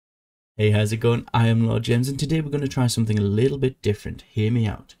Hey, how's it going? I am Lord James, and today we're going to try something a little bit different. Hear me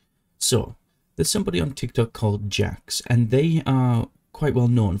out. So, there's somebody on TikTok called Jax, and they are quite well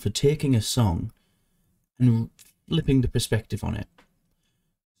known for taking a song and flipping the perspective on it.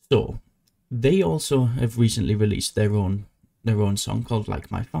 So, they also have recently released their own song called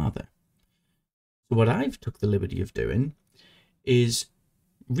Like My Father. So what I've took the liberty of doing is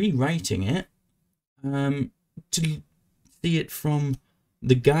rewriting it to see it from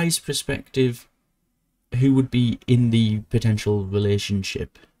the guy's perspective who would be in the potential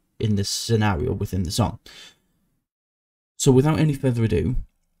relationship in this scenario within the song. So without any further ado,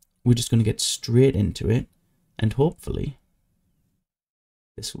 we're just going to get straight into it, and hopefully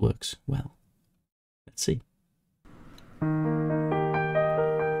this works well. Let's see. I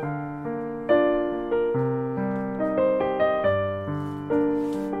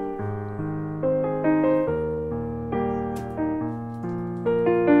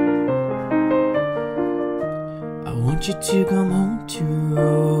want you to come home to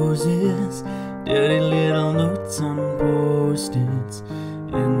roses, dirty little notes on post-its.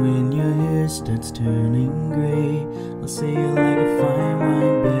 And when your hair starts turning grey, I'll say you like a fine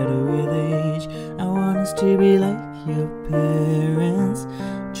wine, better with age. I want us to be like your parents,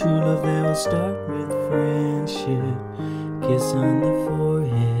 true love that will start with friendship. Kiss on the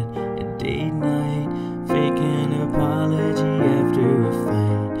forehead at date night, fake an apology after a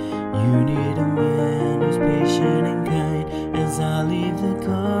fight. You need a man who's patient and kind. As I leave the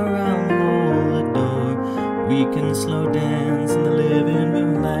car, I'll hold the door. We can slow dance in the living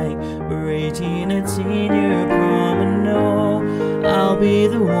room like we're 18 at senior prom. And no, I'll be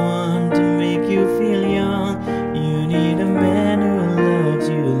the one to make you feel young. You need a man who loves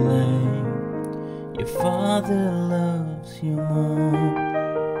you like your father loves your mom.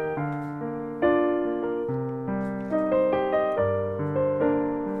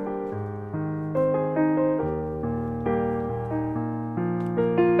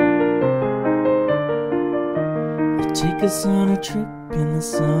 Take us on a trip in the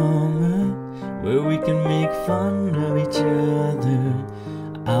summer where we can make fun of each other.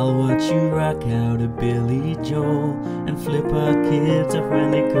 I'll watch you rock out a Billy Joel and flip our kids off when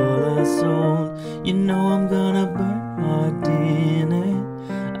they call us old. You know I'm gonna burn our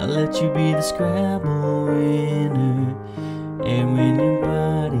dinner. I'll let you be the Scrabble winner. And when your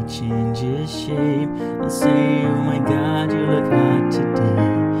body changes shape, I'll say, oh my God, you look hot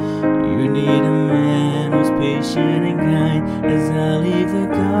today. You need a man who's patient and kind. As I leave the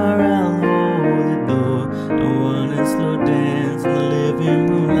car, I'll hold the door. I wanna slow dance in the living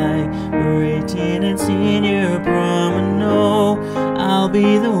room like we're 18 and senior prom. And no, I'll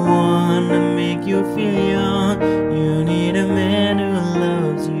be the one to make you feel young. You need a man who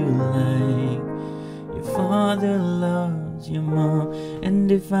loves you like your father loves your mom.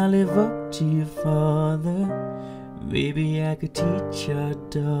 And if I live up to your father, maybe I could teach our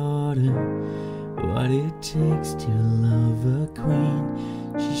daughter what it takes to love a queen.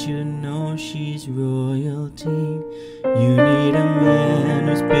 She should know she's royalty. You need a man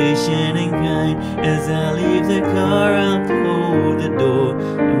who's patient and kind. As I leave the car, I'll close the door.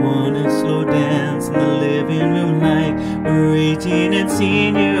 I wanna slow dance in the living room like we're 18 and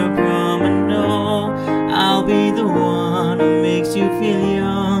senior prom. And no, I'll be the one who makes you feel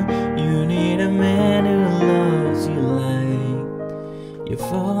young. You need a man who loves you like your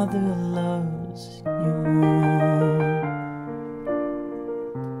father loves your mom.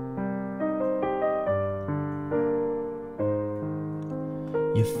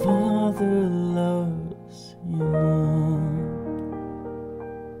 Your father loves your mom.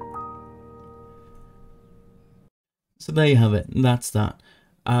 So there you have it. That's that.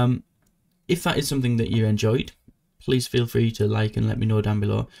 If that is something that you enjoyed, please feel free to like and let me know down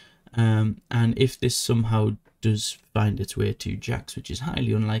below. And if this somehow does find its way to Jax, which is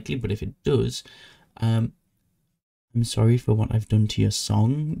highly unlikely, but if it does, I'm sorry for what I've done to your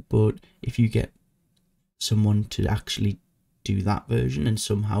song, but if you get someone to actually do that version and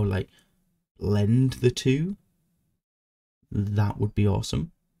somehow like blend the two, that would be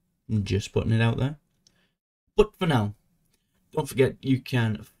awesome. I'm just putting it out there. But for now, don't forget you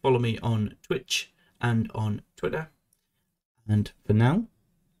can follow me on Twitch and on Twitter. And for now,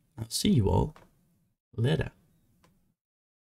 I'll see you all later.